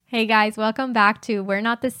Hey guys, welcome back to We're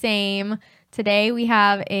Not the Same. Today we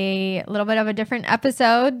have a little bit of a different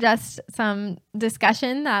episode, just some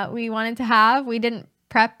discussion that we wanted to have. We didn't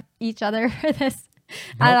prep each other for this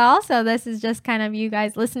at all, so this is just kind of you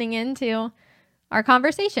guys listening into our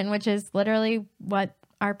conversation, which is literally what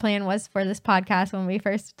our plan was for this podcast when we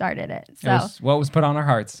first started it. So it was what was put on our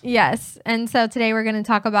hearts. Yes, and so today we're going to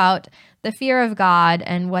talk about the fear of God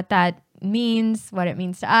and what that means, what it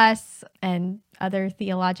means to us, and other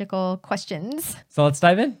theological questions. So let's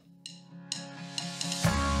dive in.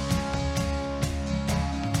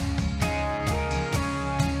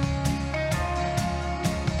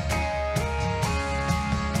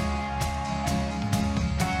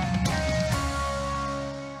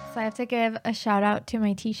 So I have to give a shout out to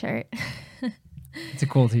my t-shirt. It's a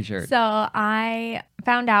cool t-shirt. So I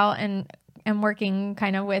found out and am working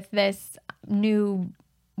kind of with this new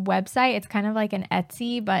website. It's kind of like an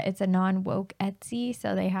Etsy, but it's a non-woke Etsy.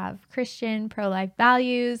 So they have Christian pro-life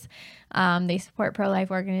values. They support pro-life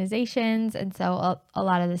organizations. And so a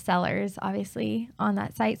lot of the sellers, obviously, on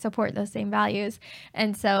that site support those same values.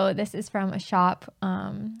 And so this is from a shop.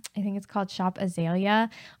 I think it's called Shop Azalea.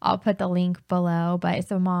 I'll put the link below, but it's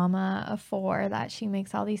a mama of 4 that she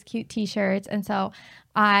makes all these cute t-shirts. And so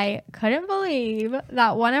I couldn't believe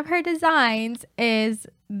that one of her designs is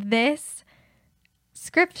this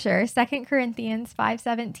scripture, 2 Corinthians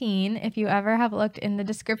 5:17. If you ever have looked in the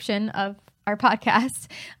description of our podcast,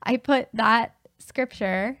 I put that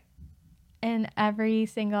scripture in every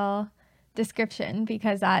single description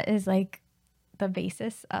because that is like the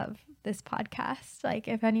basis of this podcast. Like,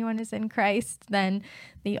 if anyone is in Christ, then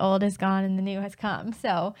the old is gone and the new has come.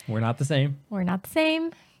 So we're not the same. We're not the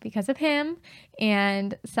same because of him.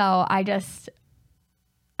 And so I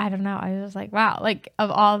don't know. I was like, wow, like of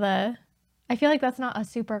all the, I feel like that's not a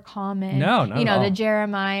super common. No, not you know, at all. the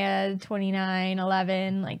Jeremiah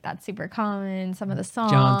 29:11, like that's super common. Some of the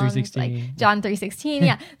songs, John 3:16. like John 3:16.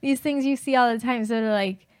 Yeah, these things you see all the time. So they're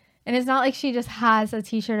like, and it's not like she just has a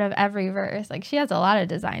t-shirt of every verse. Like she has a lot of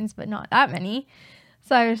designs, but not that many.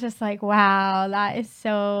 So I was just like, wow, that is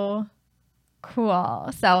so cool.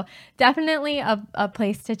 So definitely a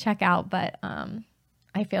place to check out. But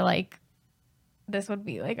I feel like this would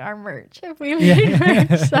be like our merch if we made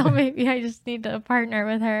merch. So maybe I just need to partner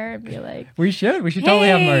with her and be like, we should totally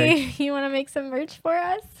have merch. You want to make some merch for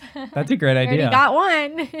us? That's a great idea. Already got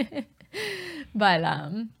one. But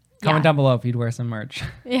comment down below if you'd wear some merch.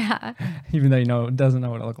 Yeah. Even though doesn't know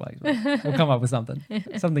what it look like. We'll come up with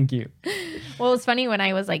something cute. Well, it's funny when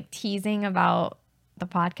I was like teasing about the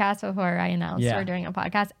podcast before I announced we're doing a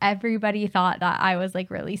podcast, everybody thought that I was like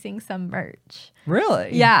releasing some merch.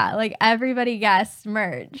 Really? Yeah, like everybody guessed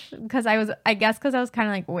merch because I was kind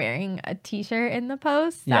of like wearing a t-shirt in the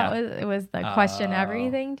post. It was the question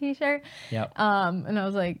everything t-shirt. Yep. And I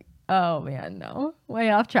was like, oh man, no, way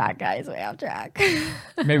off track, guys, way off track.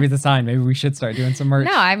 Maybe it's a sign. Maybe we should start doing some merch.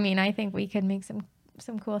 No, I mean, I think we could make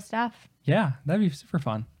some cool stuff. Yeah, that'd be super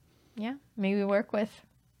fun. Yeah, maybe work with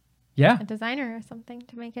a designer or something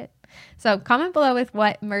to make it. So comment below with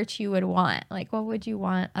what merch you would want. Like, what would you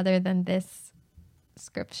want other than this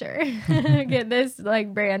scripture? Get this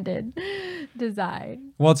like branded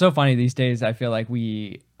design. Well, it's so funny these days. I feel like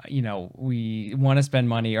we want to spend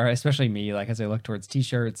money, or especially me, like as I look towards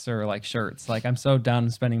t-shirts or like shirts, like I'm so done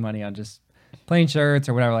spending money on just plain shirts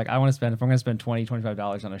or whatever. Like I want to spend, if I'm going to spend $20,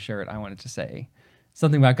 $25 on a shirt, I want it to say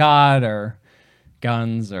something about God or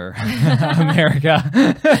guns or America.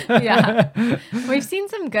 Yeah. We've seen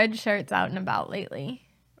some good shirts out and about lately.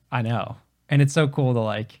 I know. And it's so cool to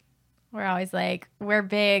like, we're always like, we're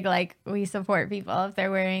big, like we support people if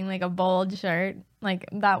they're wearing like a bold shirt, like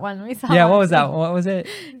that one we saw. Yeah, what was that? What was it?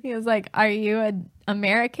 He was like, are you an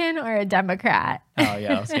American or a Democrat? Oh yeah,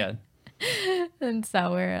 that was good. And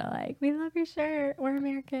so we're like, we love your shirt. We're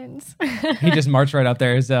Americans. He just marched right up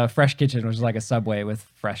there. His Fresh Kitchen, which is like a Subway with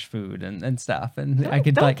fresh food and stuff. And I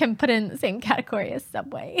could like can put in the same category as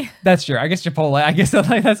Subway. That's true. I guess Chipotle. I guess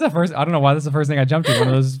like that's the first. I don't know why that's the first thing I jumped to. One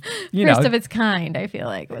of those, first of its kind. I feel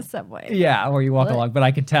like was Subway. Yeah, where you walk along. But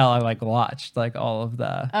I could tell. I like watched like all of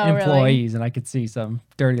the employees, and I could see some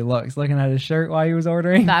dirty looks looking at his shirt while he was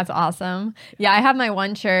ordering. That's awesome. Yeah, I have my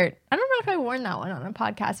one shirt. I don't know if I worn that one on a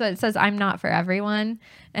podcast, but it says I'm not for everyone.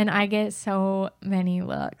 And I get so many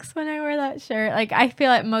looks when I wear that shirt. Like I feel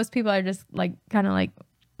like most people are just like kind of like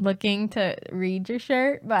looking to read your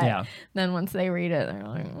shirt. But then once they read it, they're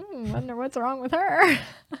like, wonder what's wrong with her.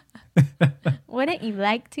 Wouldn't you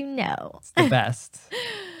like to know? It's the best.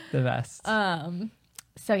 The best.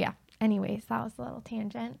 So yeah. Anyways, that was a little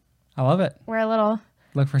tangent. I love it. We're a little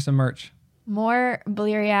look for some merch. More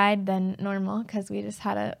bleary-eyed than normal because we just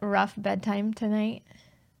had a rough bedtime tonight.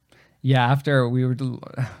 Yeah, after we were,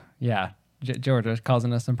 yeah, Georgia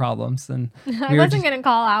causing us some problems, and I wasn't going to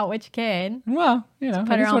call out which kid. Well, you know,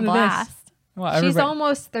 Put her on blast. Well, she's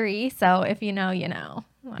almost 3, so if you know, you know.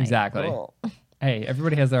 Like, exactly. Ugh. Hey,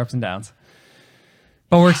 everybody has their ups and downs.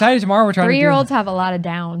 But we're excited tomorrow. We're trying 3-year-olds have a lot of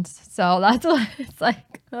downs, so that's what it's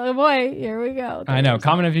like. Oh boy, here we go. I know.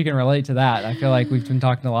 Comment if you can relate to that. I feel like we've been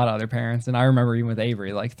talking to a lot of other parents, and I remember even with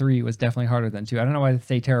Avery, like 3 was definitely harder than 2. I don't know why they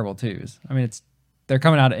say terrible 2s. I mean, they're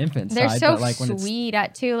coming out of infant they're side, so but like when sweet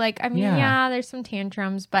at 2. Like, I mean, yeah, there's some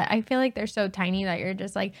tantrums, but I feel like they're so tiny that you're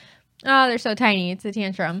just like, oh, they're so tiny. It's a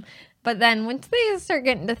tantrum. But then once they start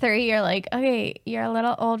getting to 3, you're like, okay, you're a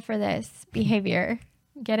little old for this behavior.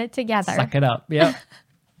 Get it together. Suck it up. Yep.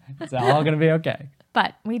 It's all going to be okay.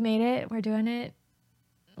 But we made it. We're doing it.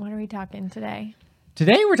 What are we talking today?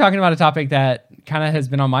 Today we're talking about a topic that kind of has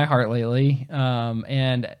been on my heart lately,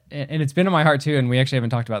 and it's been on my heart too. And we actually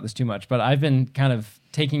haven't talked about this too much, but I've been kind of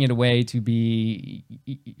taking it away to be.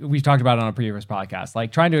 We've talked about it on a previous podcast,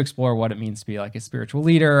 like trying to explore what it means to be like a spiritual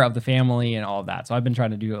leader of the family and all of that. So I've been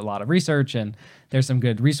trying to do a lot of research, and there's some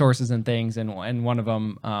good resources and things. And one of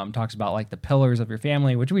them talks about like the pillars of your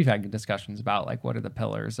family, which we've had discussions about, like what are the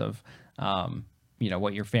pillars of. You know,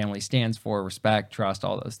 what your family stands for, respect, trust,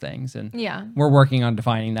 all those things. And we're working on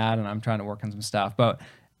defining that, and I'm trying to work on some stuff. But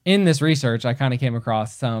in this research, I kind of came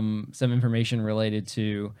across some information related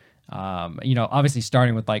to, you know, obviously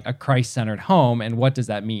starting with like a Christ-centered home and what does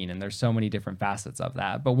that mean? And there's so many different facets of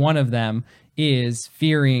that. But one of them is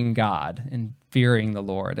fearing God and fearing the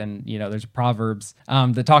Lord. And, you know, there's Proverbs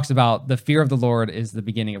that talks about the fear of the Lord is the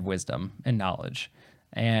beginning of wisdom and knowledge.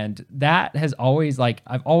 And that has always, like,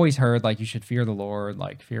 I've always heard, like, you should fear the Lord,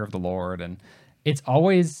 like, fear of the Lord. And it's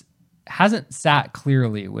always hasn't sat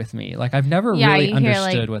clearly with me. Like, I've never really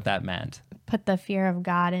understood like, what that meant. Put the fear of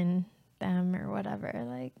God in them or whatever,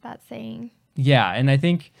 like that saying. Yeah. And I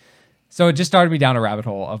think, so it just started me down a rabbit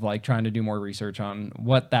hole of, like, trying to do more research on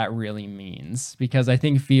what that really means. Because I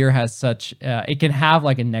think fear has such, it can have,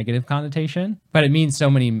 like, a negative connotation, but it means so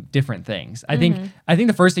many different things. I think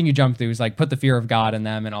the first thing you jump through is, like, put the fear of God in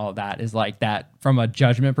them and all of that is, like, that from a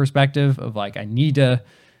judgment perspective of, like, I need to,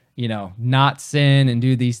 you know, not sin and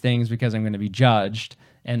do these things because I'm going to be judged.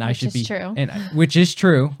 And I should be true. And which is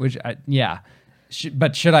true,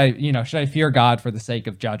 but should I fear God for the sake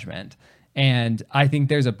of judgment? And I think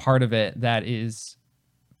there's a part of that is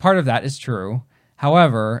true.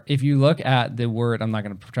 However, if you look at the word, I'm not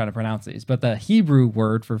going to try to pronounce these, but the Hebrew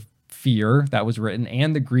word for fear that was written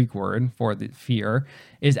and the Greek word for the fear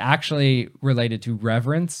is actually related to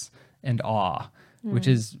reverence and awe, which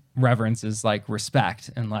is reverence is like respect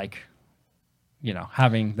and like, you know,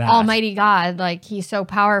 having that. Almighty God, like he's so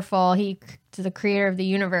powerful. He's the creator of the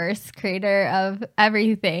universe, creator of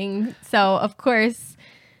everything. So of course,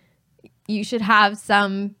 you should have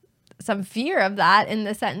some fear of that in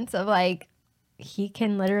the sense of like he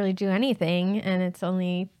can literally do anything, and it's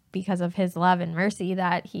only because of his love and mercy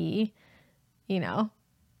that he, you know,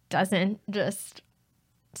 doesn't just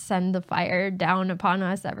send the fire down upon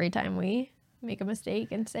us every time we make a mistake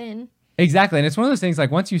and sin. Exactly. And it's one of those things,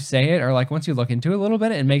 like once you say it or like once you look into it a little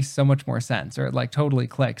bit, it makes so much more sense, or it like totally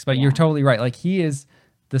clicks. But you're totally right. Like he is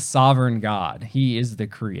the sovereign God. He is the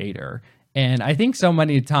creator. And I think so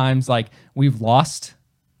many times, like we've lost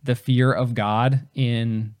the fear of God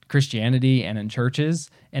in Christianity and in churches,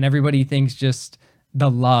 and everybody thinks just the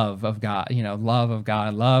love of God, you know, love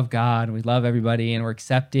God, we love everybody, and we're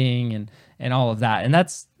accepting and all of that. And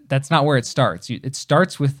that's not where it starts. It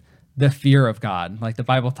starts with the fear of God. Like the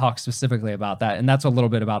Bible talks specifically about that. And that's a little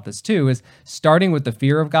bit about this too, is starting with the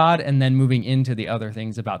fear of God and then moving into the other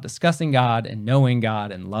things about discussing God and knowing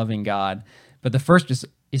God and loving God. But the first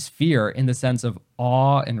is fear in the sense of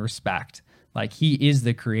awe and respect. Like he is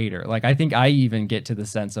the creator. Like I think I even get to the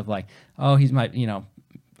sense of like, oh, he's my, you know,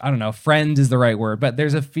 I don't know, friend is the right word, but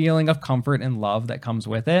there's a feeling of comfort and love that comes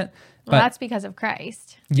with it. Well, that's because of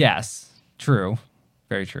Christ. Yes, true.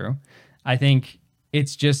 Very true. I think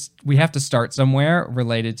it's just, we have to start somewhere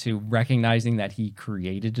related to recognizing that he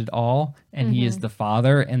created it all and he is the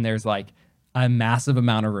Father, and there's like a massive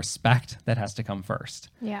amount of respect that has to come first.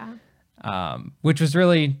 Yeah. Which was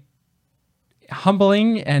really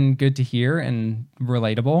humbling and good to hear and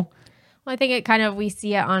relatable. Well, I think it kind of, we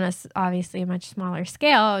see it on obviously a much smaller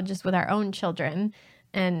scale, just with our own children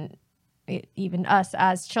and even us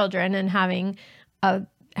as children, and having a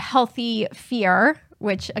healthy fear,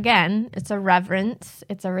 which again, it's a reverence,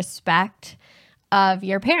 it's a respect of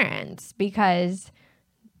your parents because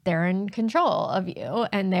they're in control of you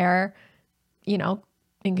and they're, you know,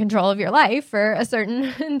 in control of your life for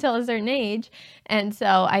until a certain age. And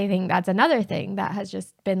so I think that's another thing that has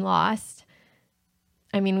just been lost.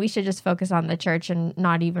 I mean, we should just focus on the church and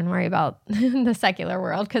not even worry about the secular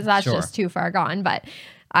world, because that's Sure. just too far gone. But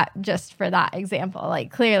just for that example,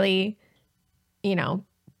 like clearly, you know,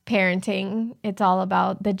 parenting, it's all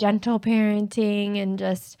about the gentle parenting and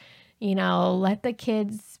just, you know, let the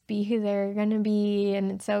kids be who they're going to be.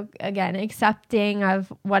 And so, again, accepting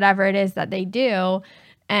of whatever it is that they do.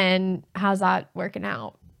 And how's that working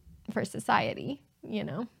out for society? You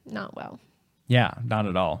know, not well. Yeah, not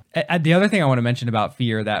at all. The other thing I want to mention about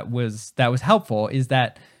fear that was helpful is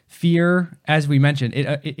that fear, as we mentioned,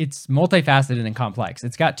 it's multifaceted and complex.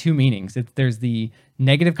 It's got two meanings. There's the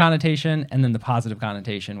negative connotation and then the positive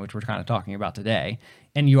connotation, which we're kind of talking about today.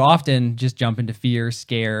 And you often just jump into fear,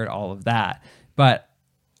 scared, all of that. But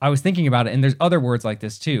I was thinking about it, and there's other words like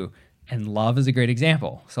this too. And love is a great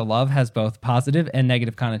example. So love has both positive and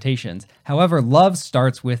negative connotations. However, love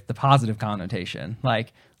starts with the positive connotation.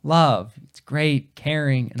 Like love, it's great,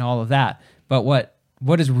 caring, and all of that. But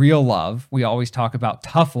what is real love? We always talk about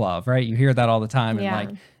tough love, right? You hear that all the time. Yeah. And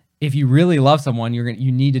like, if you really love someone,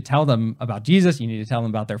 you need to tell them about Jesus. You need to tell them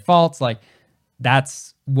about their faults. Like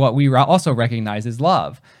that's what we also recognize as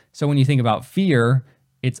love. So when you think about fear,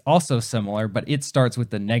 it's also similar, but it starts with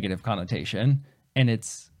the negative connotation, and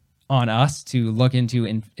it's on us to look into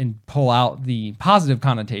and pull out the positive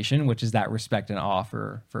connotation, which is that respect and awe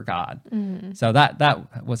for God. Mm-hmm. So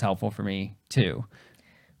that was helpful for me too.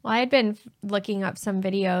 Well, I had been looking up some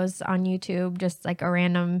videos on YouTube, just like a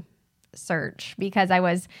random search, because I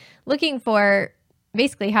was looking for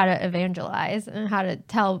basically how to evangelize and how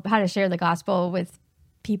to share the gospel with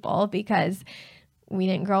people, because we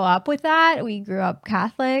didn't grow up with that. We grew up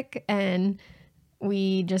Catholic, and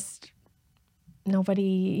we just, nobody,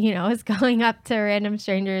 you know, is going up to random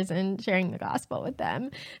strangers and sharing the gospel with them.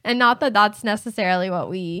 And not that that's necessarily what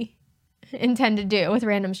we intend to do with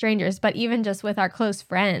random strangers, but even just with our close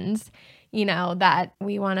friends, you know, that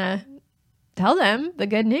we want to tell them the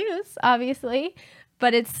good news, obviously,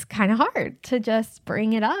 but it's kind of hard to just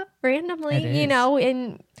bring it up randomly, you know.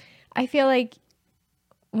 And I feel like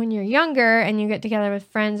when you're younger and you get together with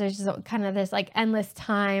friends, there's just kind of this like endless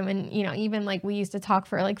time. And, you know, even like we used to talk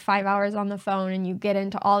for like 5 hours on the phone, and you get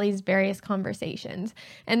into all these various conversations.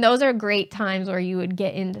 And those are great times where you would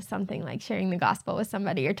get into something like sharing the gospel with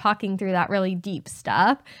somebody or talking through that really deep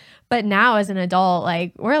stuff. But now as an adult,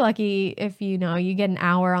 like we're lucky if, you know, you get an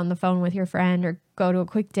hour on the phone with your friend or go to a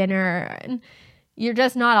quick dinner, and you're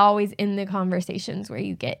just not always in the conversations where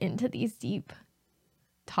you get into these deep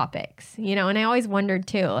topics, you know. And I always wondered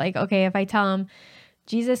too, like, okay, if I tell him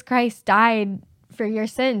Jesus Christ died for your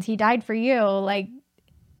sins, he died for you, like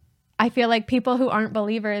I feel like people who aren't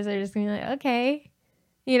believers are just gonna be like, okay,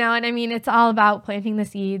 you know. And I mean, it's all about planting the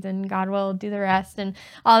seeds and God will do the rest and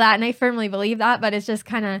all that, and I firmly believe that, but it's just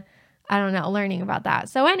kind of, I don't know, learning about that.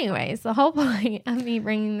 So anyways, the whole point of me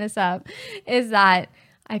bringing this up is that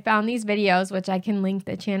I found these videos, which I can link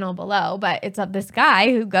the channel below, but it's of this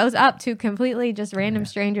guy who goes up to completely just random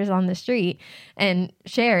strangers on the street and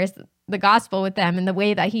shares the gospel with them. And the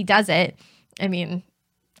way that he does it, I mean,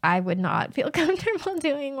 I would not feel comfortable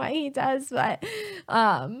doing what he does, but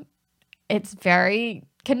it's very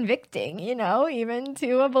convicting, you know, even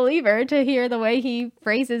to a believer, to hear the way he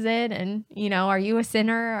phrases it. And, you know, are you a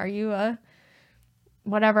sinner? Are you a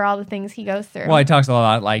whatever, all the things he goes through. Well, he talks a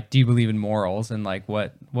lot about, like, do you believe in morals, and like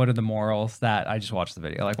what are the morals that I just watched the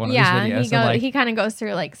video, like one of these videos. He kind of goes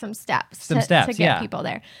through like some steps to get people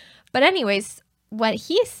there. But anyways, what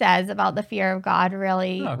he says about the fear of God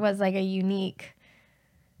really was like a unique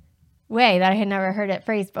way that I had never heard it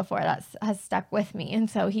phrased before. That has stuck with me. And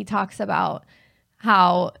so he talks about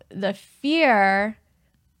how if the fear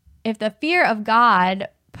of God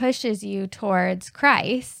pushes you towards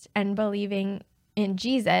Christ and believing in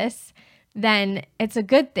Jesus, then it's a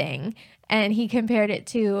good thing. And he compared it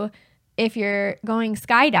to if you're going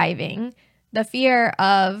skydiving, the fear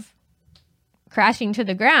of crashing to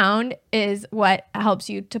the ground is what helps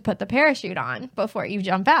you to put the parachute on before you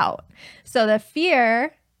jump out. So the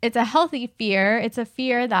fear, it's a healthy fear. It's a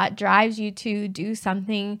fear that drives you to do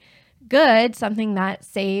something good, something that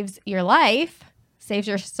saves your life, saves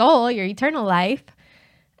your soul, your eternal life.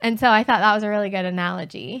 And so I thought that was a really good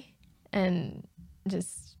analogy. And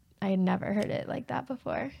just, I had never heard it like that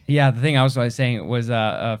before. Yeah, the thing I was saying was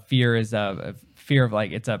a fear is a fear of,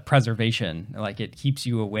 like, it's a preservation. Like, it keeps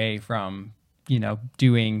you away from, you know,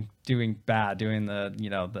 doing bad, doing the,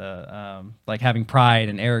 you know, the like having pride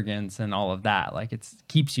and arrogance and all of that. Like, it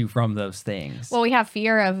keeps you from those things. Well, we have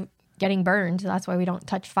fear of getting burned. That's why we don't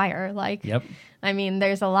touch fire. Like, yep. I mean,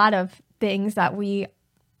 there's a lot of things that we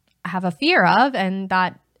have a fear of, and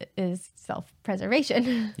that is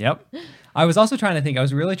self-preservation. Yep. I was also trying to think, I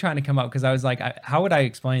was really trying to come up because I was like, how would I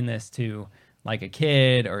explain this to like a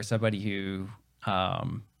kid or somebody who,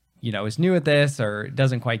 is new at this or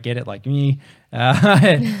doesn't quite get it like me?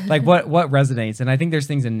 Like what resonates? And I think there's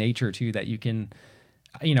things in nature too that you can,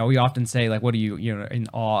 we often say like, what are you, in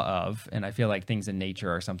awe of? And I feel like things in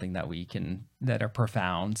nature are something that are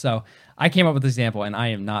profound. So I came up with this example, and I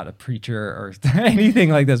am not a preacher or anything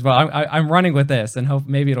like this, but I'm running with this and hope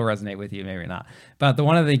maybe it'll resonate with you, maybe not. But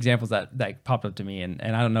one of the examples that popped up to me, and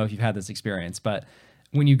I don't know if you've had this experience, but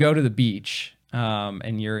when you go to the beach,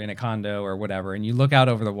 and you're in a condo or whatever, and you look out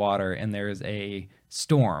over the water and there's a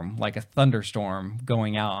storm, like a thunderstorm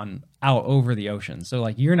going out over the ocean. So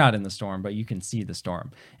like you're not in the storm, but you can see the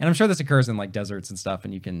storm. And I'm sure this occurs in like deserts and stuff,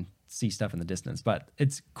 and you can see stuff in the distance, but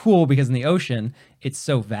it's cool because in the ocean, it's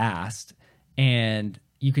so vast and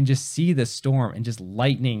you can just see the storm and just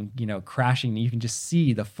lightning, crashing. You can just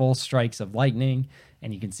see the full strikes of lightning,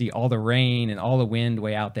 and you can see all the rain and all the wind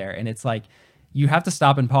way out there. And it's like, you have to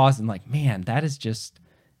stop and pause and like, man, that is just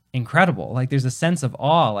incredible. Like there's a sense of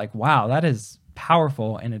awe, like, wow, that is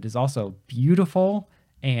powerful. And it is also beautiful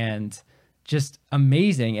and just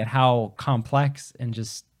amazing at how complex and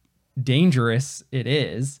just dangerous it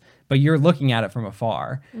is. But you're looking at it from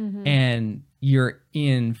afar, and you're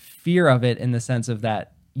in fear of it in the sense of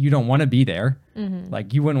that you don't want to be there.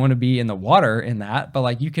 Like you wouldn't want to be in the water in that, but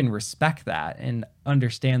like you can respect that and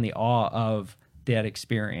understand the awe of that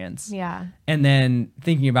experience. Yeah. And then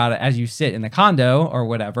thinking about it as you sit in the condo or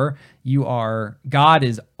whatever, God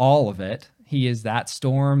is all of it. He is that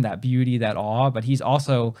storm, that beauty, that awe, but he's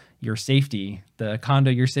also your safety, the condo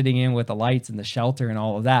you're sitting in with the lights and the shelter and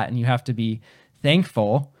all of that. And you have to be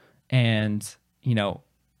thankful and,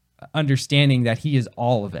 understanding that he is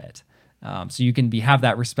all of it. So you can have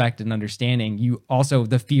that respect and understanding. You also,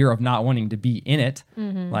 the fear of not wanting to be in it,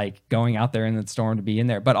 like going out there in the storm to be in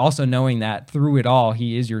there, but also knowing that through it all,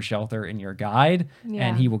 he is your shelter and your guide,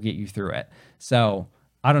 and he will get you through it. So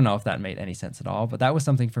I don't know if that made any sense at all, but that was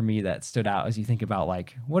something for me that stood out as you think about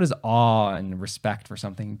like, what does awe and respect for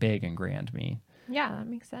something big and grand mean? Yeah, that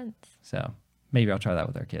makes sense. So maybe I'll try that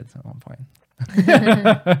with our kids at one point.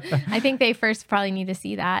 I think they first probably need to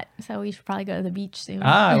see that. So we should probably go to the beach soon.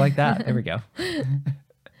 I like that. There we go.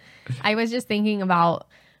 I was just thinking about,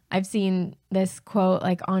 I've seen this quote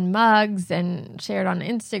like on mugs and shared on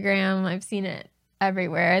Instagram. I've seen it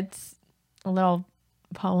everywhere. It's a little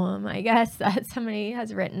poem, I guess, that somebody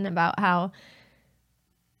has written about how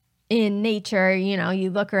in nature,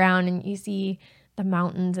 you look around and you see the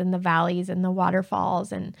mountains and the valleys and the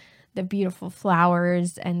waterfalls and the beautiful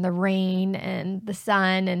flowers and the rain and the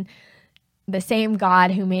sun, and the same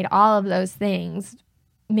God who made all of those things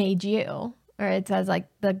made you. Or it says like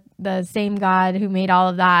the same God who made all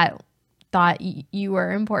of that thought you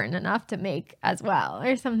were important enough to make as well,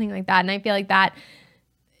 or something like that. And I feel like that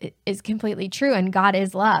is completely true. And God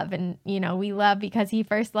is love, and we love because he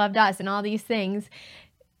first loved us and all these things.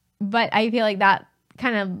 But I feel like that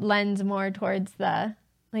kind of lends more towards the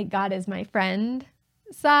like God is my friend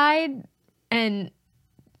side, and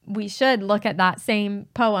we should look at that same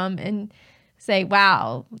poem and say,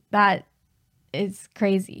 wow, that is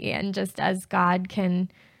crazy. And just as God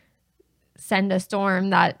can send a storm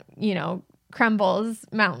that crumbles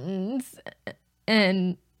mountains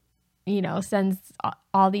and sends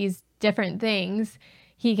all these different things,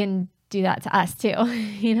 he can do that to us too.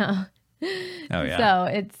 Oh yeah.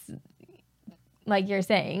 So it's like you're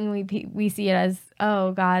saying, we see it as,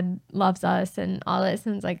 oh, God loves us and all this,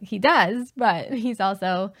 and it's like he does, but he's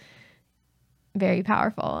also very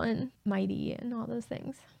powerful and mighty and all those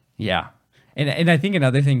things. Yeah. And I think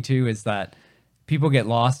another thing too is that people get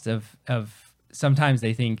lost of sometimes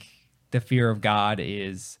they think the fear of God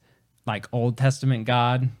is like Old Testament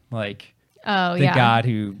God, like the God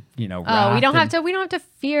who, we don't have to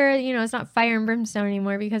fear, it's not fire and brimstone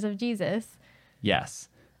anymore because of Jesus. Yes.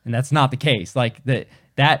 And that's not the case. Like the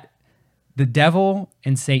devil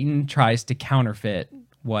and Satan tries to counterfeit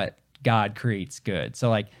what God creates good. So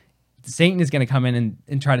like Satan is going to come in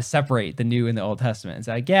and try to separate the New and the Old Testament. It's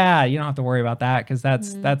like, yeah, you don't have to worry about that because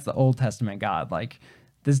that's the Old Testament God. Like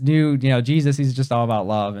this new, Jesus, he's just all about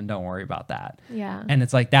love, and don't worry about that. Yeah. And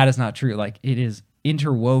it's like, that is not true. Like it is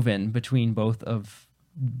interwoven between both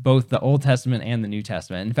the Old Testament and the New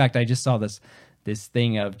Testament. In fact, I just saw this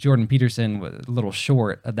thing of Jordan Peterson, with a little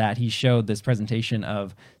short of that. He showed this presentation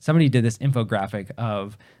of somebody did this infographic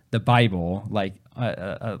of the Bible, like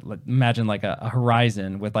imagine like a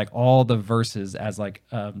horizon with like all the verses as like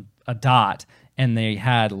a dot, and they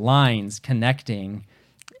had lines connecting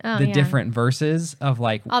different verses of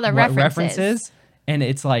like all the what references. And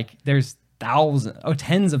it's like there's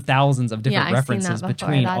tens of thousands of different I've seen that references before.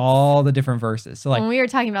 between That's- all the different verses. So like, when we were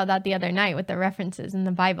talking about that the other night with the references in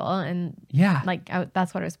the Bible, and yeah, like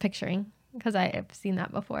that's what I was picturing because I've seen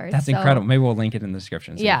that before. that's So, incredible. Maybe we'll link it in the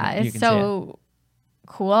description. So yeah, you it's can see it. so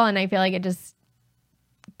cool, and I feel like it just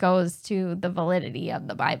goes to the validity of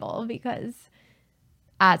the Bible because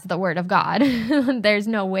as the word of God, there's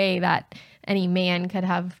no way that any man could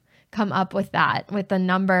have come up with that, with the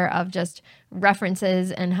number of just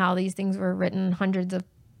references and how these things were written hundreds of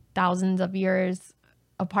thousands of years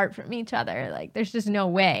apart from each other. Like there's just no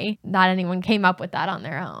way that anyone came up with that on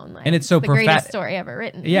their own. Like, And it's so the greatest story ever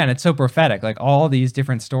written. Yeah, and it's so prophetic. Like all these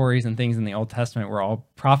different stories and things in the Old Testament were all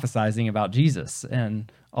prophesizing about Jesus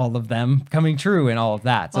and all of them coming true and all of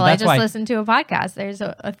that. So Well, I that's just why listened to a podcast. There's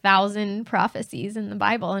 1,000 prophecies in the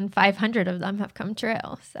Bible, and 500 of them have come true.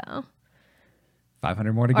 So,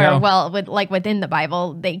 500 more to go. or well, within the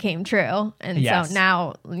Bible, they came true, and Yes. so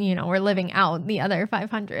now we're living out the other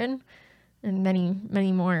 500, and many,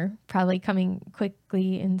 many more probably coming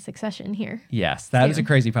quickly in succession here. Yes, that is a Soon.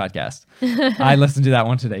 crazy podcast. I listened to that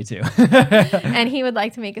one today too. And he would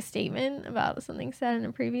like to make a statement about something said in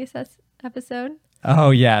a previous episode.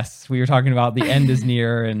 Oh yes, we were talking about the end is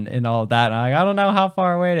near and all of that. And I don't know how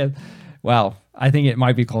far away it is. Well, I think it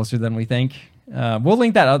might be closer than we think. We'll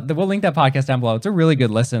link that. We'll link that podcast down below. It's a really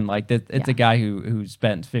good listen. Like it's a guy who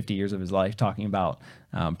spent 50 years of his life talking about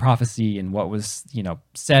prophecy and what was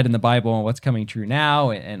said in the Bible and what's coming true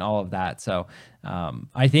now and all of that. So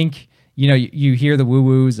I think you hear the woo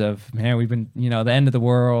woos of, man, we've been the end of the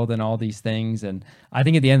world and all these things, and I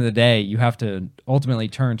think at the end of the day you have to ultimately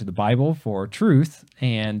turn to the Bible for truth,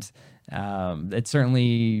 and it's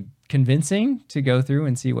certainly convincing to go through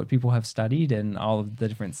and see what people have studied and all of the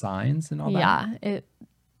different signs and all that. Yeah, it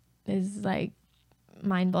is like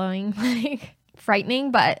mind-blowing, like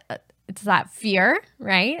frightening, but it's that fear,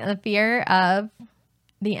 right? The fear of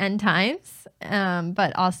the end times,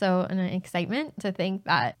 but also an excitement to think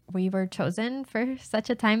that we were chosen for such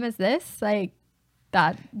a time as this, like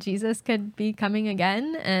that Jesus could be coming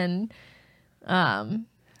again. And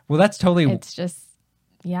well, that's totally, it's just,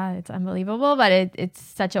 yeah, it's unbelievable, but it's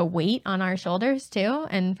such a weight on our shoulders too.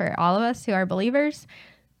 And for all of us who are believers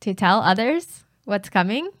to tell others what's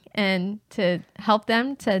coming and to help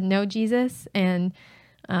them to know Jesus. And,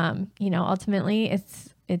 ultimately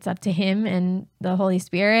it's up to him and the Holy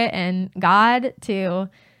Spirit and God to,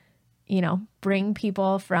 bring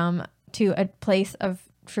people to a place of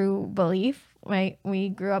true belief. Right? We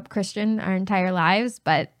grew up Christian our entire lives,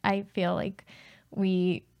 but I feel like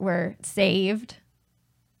we were saved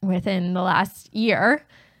within the last year,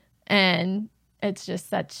 and it's just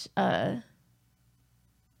such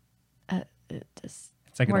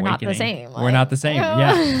it's like an we're not the awakening. same. We're not the same.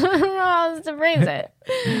 Yeah. I don't know how else to phrase it.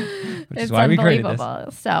 Which is It's why we created this.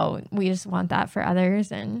 unbelievable. So we just want that for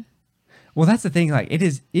others. And Well, that's the thing. Like it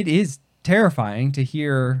is terrifying to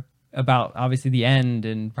hear about obviously the end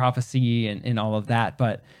and prophecy and all of that,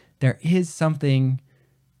 but there is something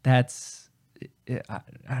that's I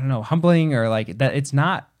don't know, humbling, or like that. It's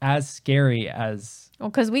not as scary as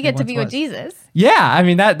because we get to be with was. Jesus. Yeah, I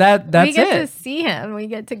mean that's we get to it, see him. We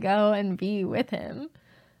get to go and be with him.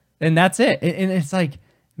 and that's it. And it's like,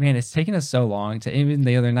 man, it's taken us so long to. Even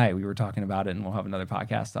the other night we were talking about it, and we'll have another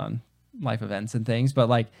podcast on life events and things, but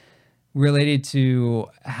like related to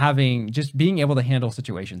just being able to handle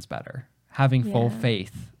situations better, having full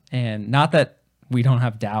faith, and not that we don't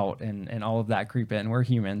have doubt and all of that creep in. We're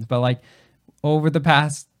humans, but like over the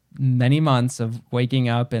past many months of waking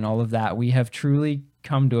up and all of that, we have truly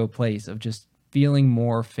come to a place of just feeling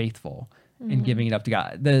more faithful and giving it up to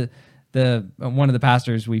God. The one of the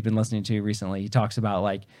pastors we've been listening to recently, he talks about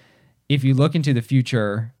like, if you look into the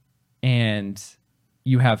future and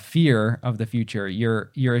you have fear of the future,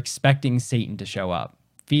 you're expecting Satan to show up.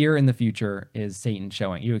 Fear in the future is Satan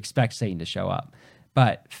showing. You expect Satan to show up.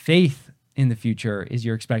 But faith in the future is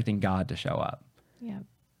you're expecting God to show up. Yeah.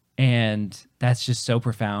 And that's just so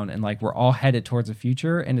profound. And like, we're all headed towards the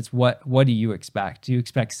future. And it's what do you expect? Do you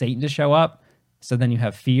expect Satan to show up? So then you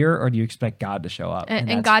have fear, or do you expect God to show up?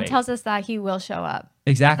 And God tells us that he will show up.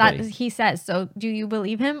 Exactly. That he says. So do you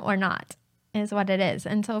believe him or not is what it is.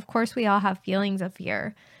 And so of course we all have feelings of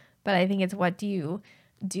fear, but I think it's what do you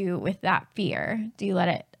do with that fear? Do you let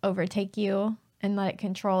it overtake you and let it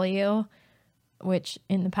control you? Which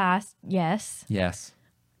in the past, yes. Yes.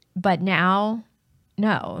 But now,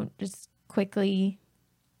 no. Just quickly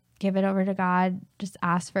give it over to God. Just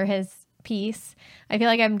ask for his peace. I feel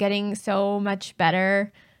like I'm getting so much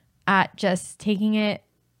better at just taking it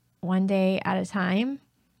one day at a time.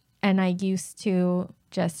 And I used to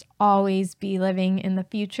just always be living in the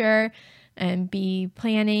future and be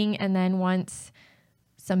planning. And then once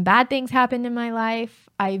some bad things happened in my life,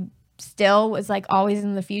 I still was like always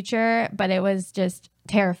in the future, but it was just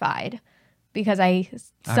terrified because I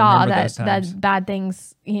saw that bad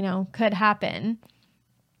things, you know, could happen.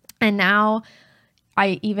 And now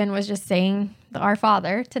I even was just saying Our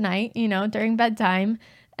Father tonight, you know, during bedtime,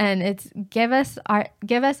 and it's give us our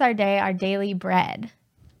day, our daily bread.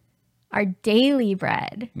 Our daily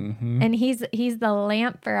bread. Mm-hmm. And he's the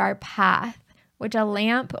lamp for our path, which a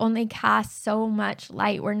lamp only casts so much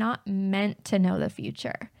light. We're not meant to know the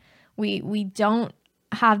future. We don't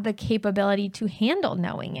have the capability to handle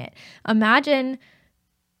knowing it. Imagine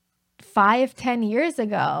 5-10 years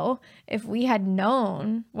ago, if we had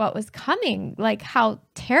known what was coming, like how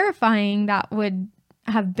terrifying that would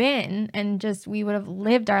have been, and just we would have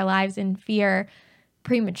lived our lives in fear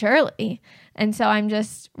prematurely. And so I'm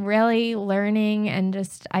just really learning, and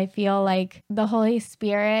just I feel like the Holy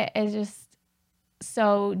Spirit is just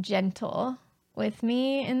so gentle with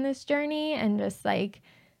me in this journey, and just like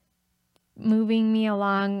moving me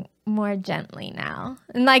along more gently now.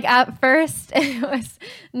 And like at first it was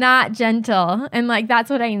not gentle, and like that's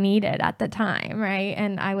what I needed at the time, right?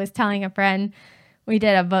 And I was telling a friend, we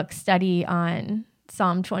did a book study on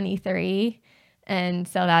Psalm 23, and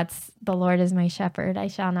so that's the Lord is my shepherd, I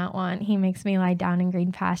shall not want. He makes me lie down in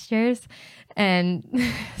green pastures. And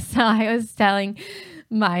so I was telling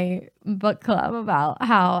my book club about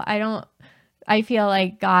how I feel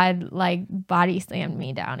like God like body slammed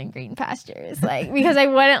me down in green pastures, like because I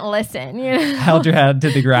wouldn't listen, you know. Held your head to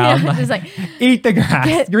the ground, yeah, just like eat the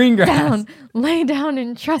grass, green grass. Down, lay down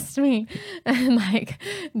and trust me. And like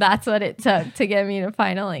that's what it took to get me to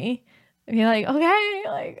finally be like, okay,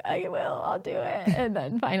 like I'll do it, and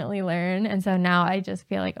then finally learn. And so now I just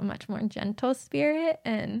feel like a much more gentle spirit,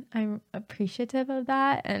 and I'm appreciative of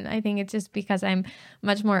that. And I think it's just because I'm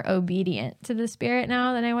much more obedient to the Spirit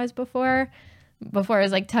now than I was before. Before it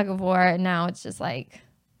was like tug of war, and now it's just like,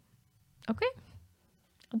 okay,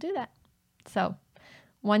 I'll do that. So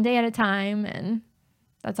one day at a time, and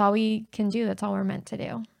that's all we can do. That's all we're meant to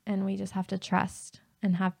do. And we just have to trust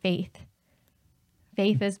and have faith.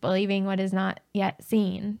 Faith is believing what is not yet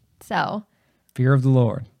seen. So fear of the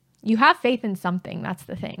Lord. You have faith in something. That's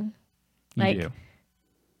the thing. You do.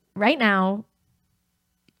 Right now,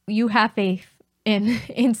 you have faith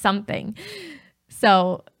in something.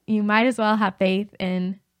 So you might as well have faith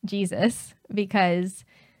in Jesus, because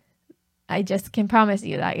I just can promise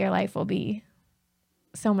you that your life will be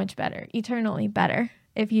so much better, eternally better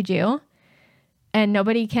if you do. And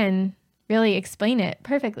nobody can really explain it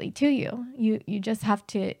perfectly to you. You just have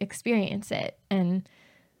to experience it. And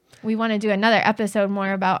we want to do another episode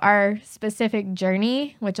more about our specific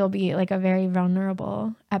journey, which will be like a very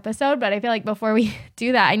vulnerable episode. But I feel like before we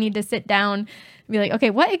do that, I need to sit down and be like,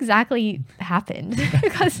 okay, what exactly happened?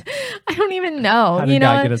 Because I don't even know. How did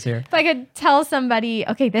God get us here? If I could tell somebody,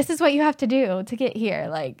 okay, this is what you have to do to get here.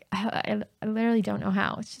 Like, I literally don't know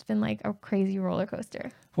how. It's just been like a crazy roller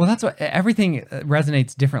coaster. Well, that's what everything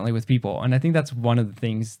resonates differently with people. And I think that's one of the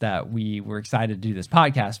things that we were excited to do this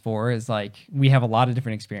podcast for, is like we have a lot of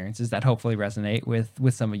different experiences that hopefully resonate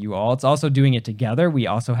with some of you all. It's also doing it together. We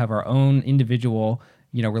also have our own individual,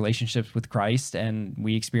 relationships with Christ, and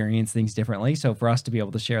we experience things differently. So for us to be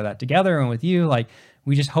able to share that together and with you, like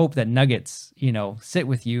we just hope that nuggets, sit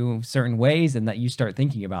with you certain ways, and that you start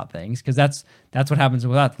thinking about things, because that's what happens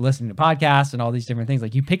with us listening to podcasts and all these different things.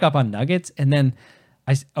 Like you pick up on nuggets, and then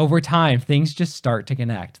over time, things just start to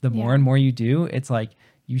connect. The more and more you do, it's like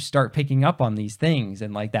you start picking up on these things,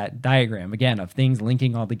 and like that diagram again of things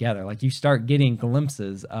linking all together. Like you start getting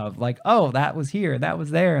glimpses of like, oh, that was here, that was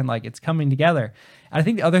there, and like it's coming together. And I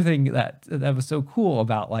think the other thing that was so cool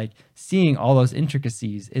about like seeing all those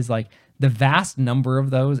intricacies is like the vast number of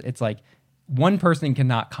those. It's like one person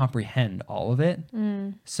cannot comprehend all of it.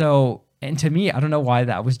 So, and to me, I don't know why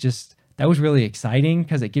that was really exciting,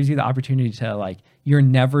 because it gives you the opportunity to like, you're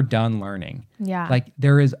never done learning. Yeah. Like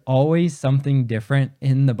there is always something different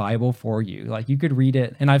in the Bible for you. Like you could read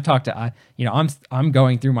it, and I've talked to, I'm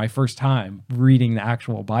going through my first time reading the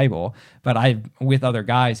actual Bible, but I've with other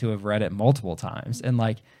guys who have read it multiple times, and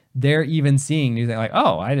like they're even seeing new things like,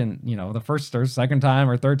 oh, I didn't, the first or second time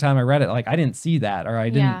or third time I read it, like I didn't see that, or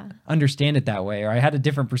I didn't understand it that way, or I had a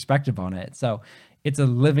different perspective on it. So it's a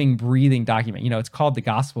living, breathing document. It's called the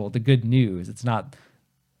gospel, the good news. It's not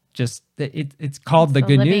just, it's called the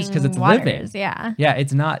good news because it's living. Yeah. Yeah.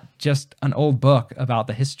 It's not just an old book about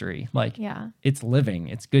the history. Like it's living,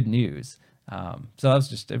 it's good news. So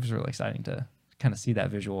it was really exciting to kind of see that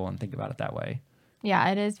visual and think about it that way. Yeah.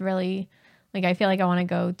 It is really like, I feel like I want to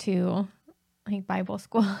go to like Bible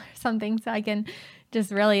school or something so I can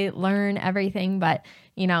just really learn everything. But,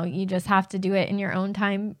 you just have to do it in your own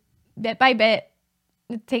time, bit by bit.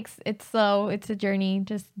 It's slow. It's a journey,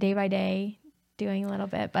 just day by day, doing a little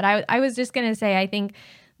bit. But I was just going to say, I think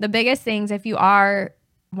the biggest things, if you are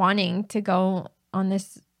wanting to go on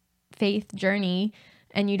this faith journey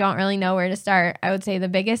and you don't really know where to start, I would say the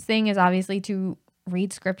biggest thing is obviously to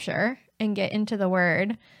read scripture and get into the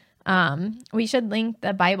word. We should link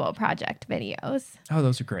the Bible Project videos. Oh,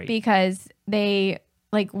 those are great. Because they,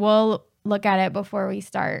 we'll look at it before we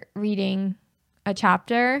start reading a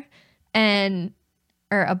chapter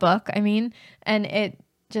or a book, and it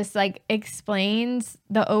just explains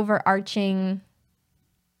the overarching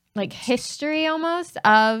history almost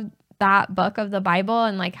of that book of the Bible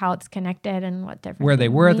and how it's connected and what different where they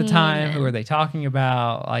were at the time, and who are they talking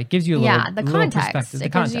about, gives you a little the little context. perspective.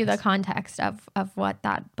 It gives you the context of what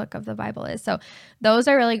that book of the Bible is. So those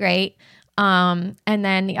are really great. And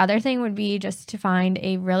then the other thing would be just to find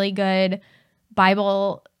a really good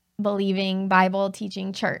Bible believing, Bible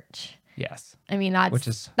teaching church. Yes.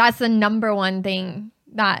 That's the number one thing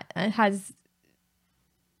that has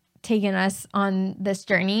taken us on this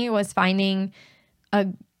journey, was finding a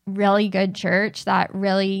really good church that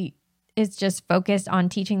really is just focused on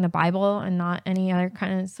teaching the Bible and not any other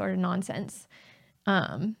kind of sort of nonsense.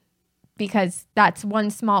 Because that's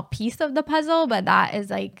one small piece of the puzzle, but that is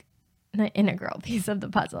the integral piece of the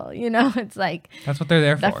puzzle. It's that's what they're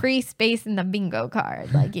there for. The free space in the bingo card.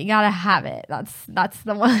 You gotta have it. That's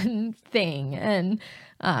the one thing. And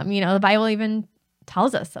the Bible even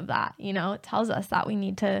tells us of that. It tells us that we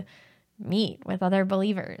need to meet with other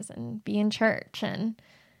believers and be in church, and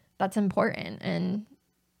that's important. And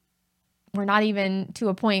we're not even to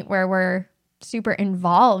a point where we're super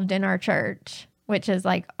involved in our church, which is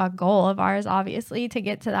a goal of ours, obviously, to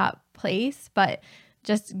get to that place. But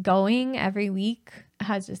just going every week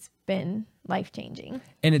has just been life-changing.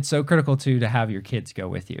 And it's so critical too to have your kids go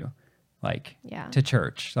with you, yeah, to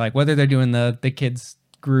church, whether they're doing the kids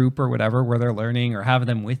group or whatever, where they're learning, or have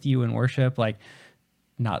them with you in worship.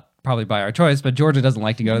 Not probably by our choice, but Georgia doesn't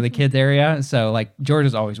like to go to the kids area. So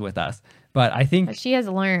Georgia's always with us. But I think she has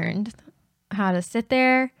learned how to sit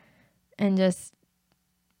there and just,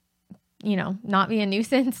 not be a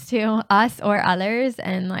nuisance to us or others.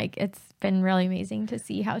 And it's been really amazing to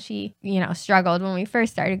see how she, struggled when we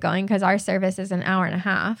first started going, because our service is an hour and a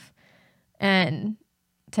half. And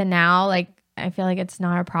to now, I feel it's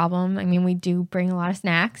not a problem. We do bring a lot of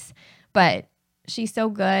snacks, but she's so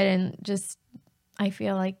good. And just, I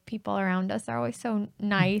feel people around us are always so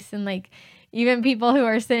nice. And even people who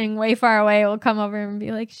are sitting way far away will come over and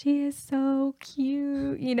be she is so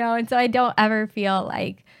cute, And so I don't ever feel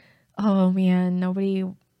oh man, nobody,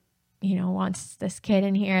 wants this kid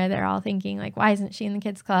in here. They're all thinking why isn't she in the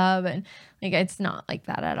kids club? And it's not like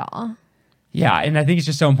that at all. Yeah. And I think it's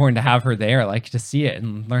just so important to have her there, to see it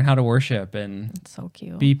and learn how to worship and it's so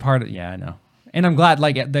cute. Be part of it. Yeah, I know. And I'm glad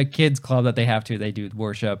the kids club that they have too, they do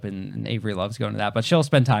worship, and Avery loves going to that, but she'll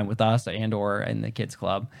spend time with us or in the kids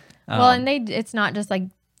club. And it's not just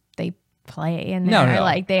they play in there.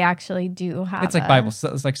 No. They actually do have it's Bible.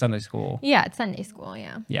 It's Sunday school. Yeah. It's Sunday school.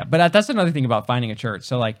 Yeah. Yeah. But that's another thing about finding a church.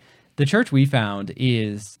 So the church we found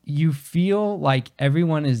is you feel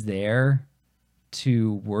everyone is there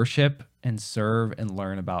to worship and serve and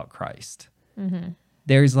learn about Christ. Mm-hmm.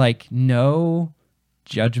 There's no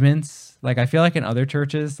judgments. I feel in other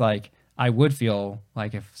churches, I would feel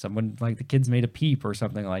if someone the kids made a peep or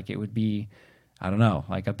something, it would be, I don't know,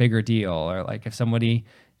 a bigger deal. Or if somebody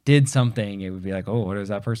did something, it would be oh, what is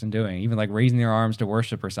that person doing? Even raising their arms to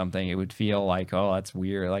worship or something, it would feel oh, that's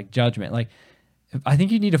weird, judgment. I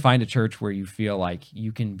think you need to find a church where you feel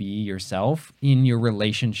you can be yourself in your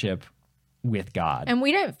relationship with God. And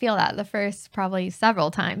we didn't feel that the first probably several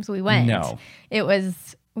times we went. No. It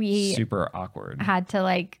was, we super awkward. Had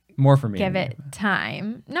to more for me. Give it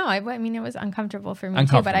time. No, it was uncomfortable for me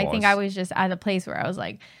too, but I think I was just at a place where I was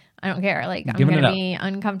I don't care. I'm going to be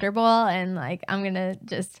uncomfortable, and I'm going to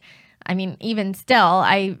just, even still,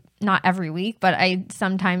 not every week, but I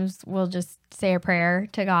sometimes will just say a prayer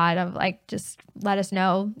to God of just let us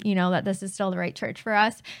know, that this is still the right church for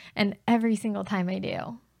us. And every single time I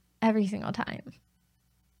do,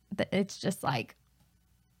 it's just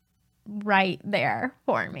right there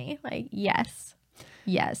for me.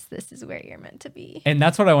 Yes, this is where you're meant to be. And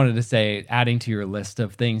that's what I wanted to say, adding to your list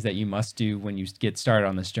of things that you must do when you get started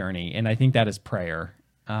on this journey. And I think that is prayer.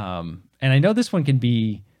 And I know this one can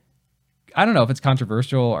be, I don't know if it's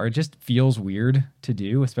controversial or it just feels weird to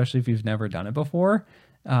do, especially if you've never done it before.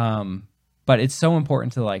 But it's so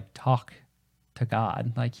important to talk to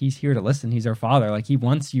God. Like, he's here to listen. He's our Father. Like, he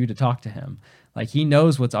wants you to talk to him. Like, he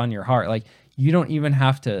knows what's on your heart. Like, you don't even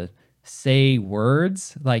have to say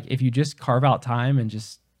words. Like, if you just carve out time and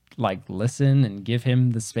just like listen and give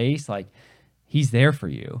him the space, like, he's there for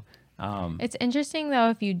you. It's interesting though,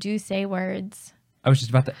 if you do say words, I was just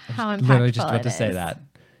about to, how literally just impactful about to it say is. that.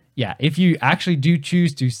 Yeah, if you actually do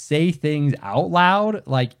choose to say things out loud,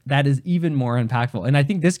 like, that is even more impactful. And I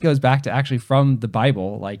think this goes back to actually from the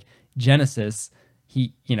Bible, like Genesis.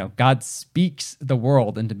 God speaks the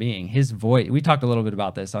world into being. His voice. We talked a little bit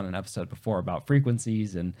about this on an episode before about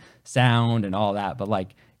frequencies and sound and all that, but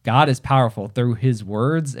like, God is powerful through his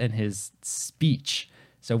words and his speech.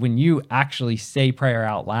 So when you actually say prayer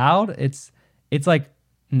out loud, it's like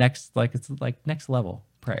next level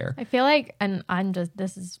prayer. I feel like, and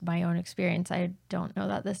this is my own experience. I don't know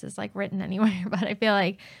that this is like written anywhere, but I feel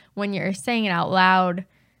like when you're saying it out loud,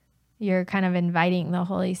 you're kind of inviting the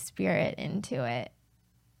Holy Spirit into it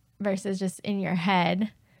versus just in your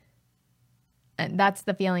head. And that's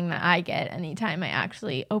the feeling that I get anytime I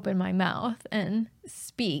actually open my mouth and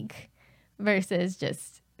speak versus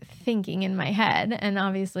just thinking in my head. And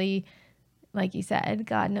obviously, like you said,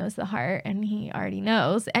 God knows the heart and he already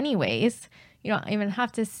knows anyways. You don't even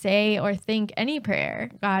have to say or think any prayer.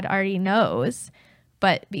 God already knows.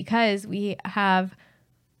 But because we have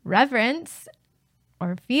reverence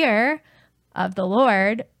or fear of the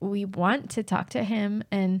Lord, we want to talk to him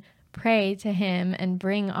and pray to him and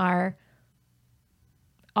bring all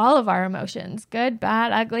of our emotions, good,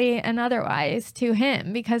 bad, ugly, and otherwise, to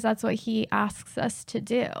him, because that's what he asks us to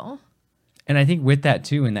do. And I think with that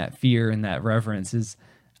too, and that fear and that reverence is,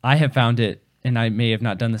 I have found it, and I may have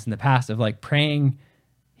not done this in the past, of like praying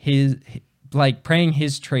his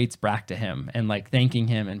traits back to him and like thanking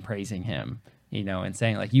him and praising him, and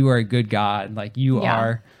saying like, you are a good God. Like, you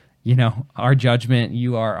are, our judgment,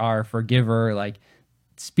 you are our forgiver, like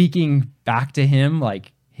speaking back to him,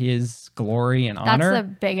 like his glory and honor. That's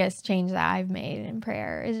the biggest change that I've made in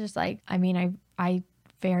prayer, is just like, I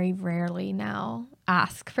very rarely now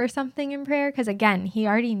ask for something in prayer, because again, he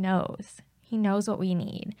already knows. He knows what we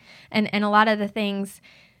need. And a lot of the things,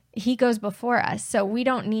 he goes before us. So we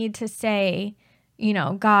don't need to say,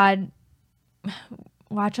 God,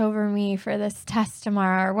 watch over me for this test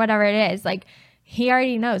tomorrow or whatever it is. Like, he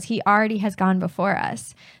already knows. He already has gone before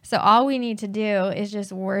us. So all we need to do is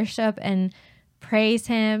just worship and praise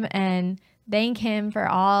him and thank him for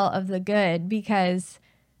all of the good, because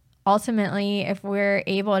ultimately, if we're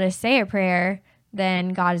able to say a prayer, then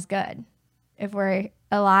God is good. If we're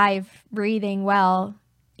alive, breathing well,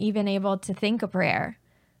 even able to think a prayer,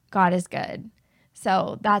 God is good.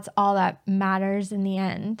 So that's all that matters in the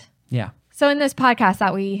end. Yeah. So in this podcast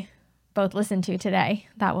that we both listened to today,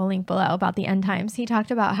 that we'll link below, about the end times, he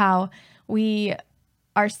talked about how we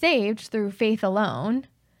are saved through faith alone,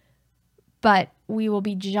 but we will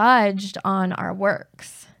be judged on our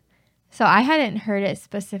works. So I hadn't heard it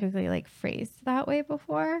specifically like phrased that way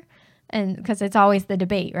before. And because it's always the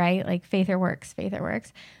debate, right? Like faith or works.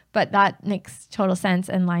 But that makes total sense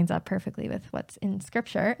and lines up perfectly with what's in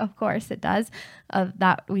scripture. Of course it does.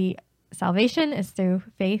 Salvation is through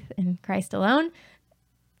faith in Christ alone,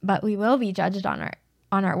 but we will be judged on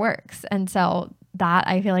our works. And so that,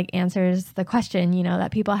 I feel like, answers the question,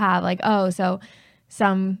 that people have, like, oh, so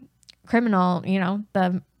some criminal,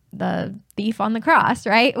 the thief on the cross,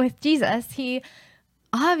 right? With Jesus, he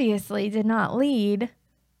obviously did not lead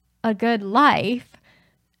a good life,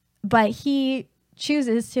 but he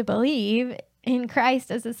chooses to believe in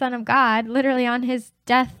Christ as the Son of God, literally on his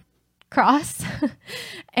death cross.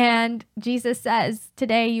 And Jesus says,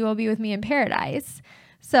 today you will be with me in paradise.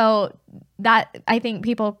 So that, I think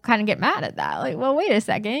people kind of get mad at that. Like, well, wait a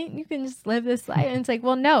second, you can just live this life. And it's like,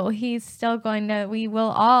 well, no, he's still we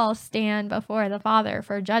will all stand before the Father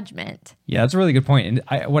for judgment. Yeah, that's a really good point.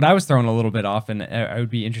 And what I was thrown a little bit off, and I would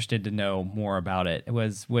be interested to know more about it,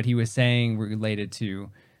 was what he was saying related to,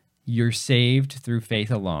 you're saved through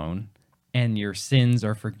faith alone, and your sins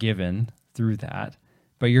are forgiven through that,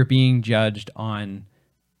 but you're being judged on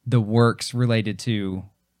the works related to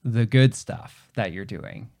the good stuff that you're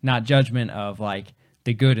doing, not judgment of like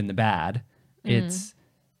the good and the bad. It's,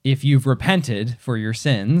 if you've repented for your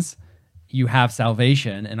sins, you have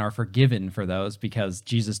salvation and are forgiven for those, because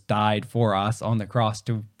Jesus died for us on the cross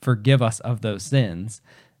to forgive us of those sins.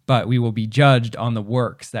 But we will be judged on the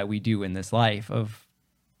works that we do in this life of,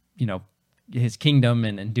 his kingdom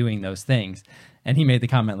and doing those things. And he made the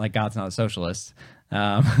comment, like, God's not a socialist.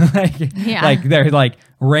 Like they're like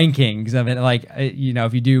rankings of it. Like,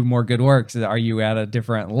 if you do more good works, are you at a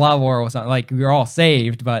different level or something? Like, we're all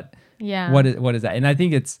saved, but what is that? And I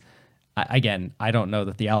think it's, again, I don't know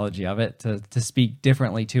the theology of it to speak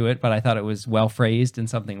differently to it, but I thought it was well phrased and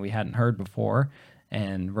something we hadn't heard before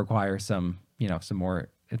and requires some, some more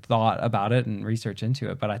thought about it and research into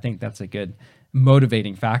it. But I think that's a good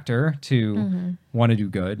motivating factor to want to do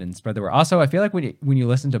good and spread the word. Also, I feel like when you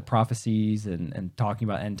listen to prophecies and talking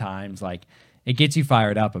about end times, like it gets you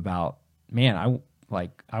fired up about, man,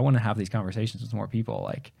 I want to have these conversations with more people.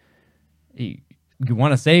 Like you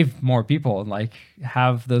want to save more people and like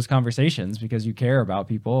have those conversations because you care about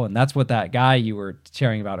people. And that's what that guy you were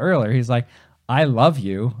sharing about earlier, he's like, I love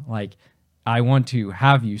you. Like, I want to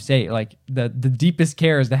have you saved. Like the deepest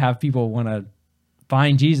care is to have people want to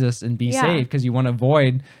find Jesus and be saved because you want to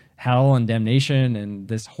avoid hell and damnation and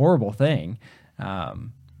this horrible thing.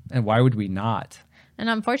 And why would we not? And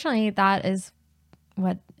unfortunately, that is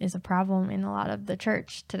what is a problem in a lot of the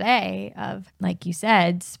church today of, like you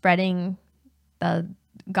said, spreading the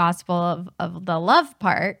gospel of the love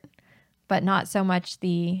part, but not so much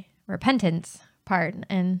the repentance part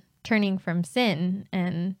and turning from sin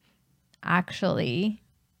and actually,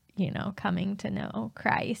 coming to know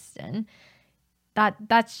Christ. And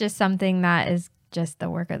that's just something that is just the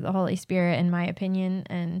work of the Holy Spirit, in my opinion.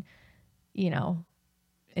 And,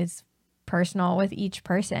 is personal with each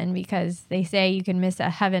person, because they say you can miss a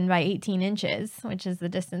heaven by 18 inches, which is the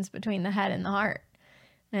distance between the head and the heart.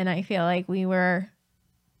 And I feel like we were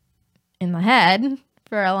in the head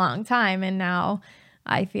for a long time. And now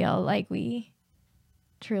I feel like we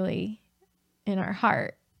truly, in our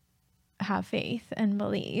heart, have faith and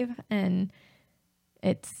believe. And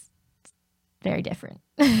it's very different.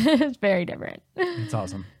 It's very different. It's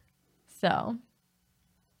awesome. So,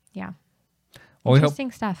 yeah. Well,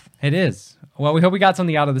 interesting stuff. It is. Well, we hope we got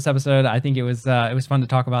something out of this episode. I think it was fun to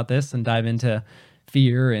talk about this and dive into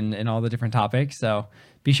fear and all the different topics. So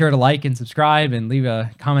be sure to like and subscribe and leave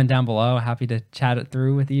a comment down below. Happy to chat it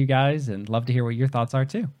through with you guys and love to hear what your thoughts are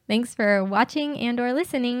too. Thanks for watching and or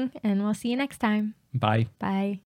listening, and we'll see you next time. Bye. Bye.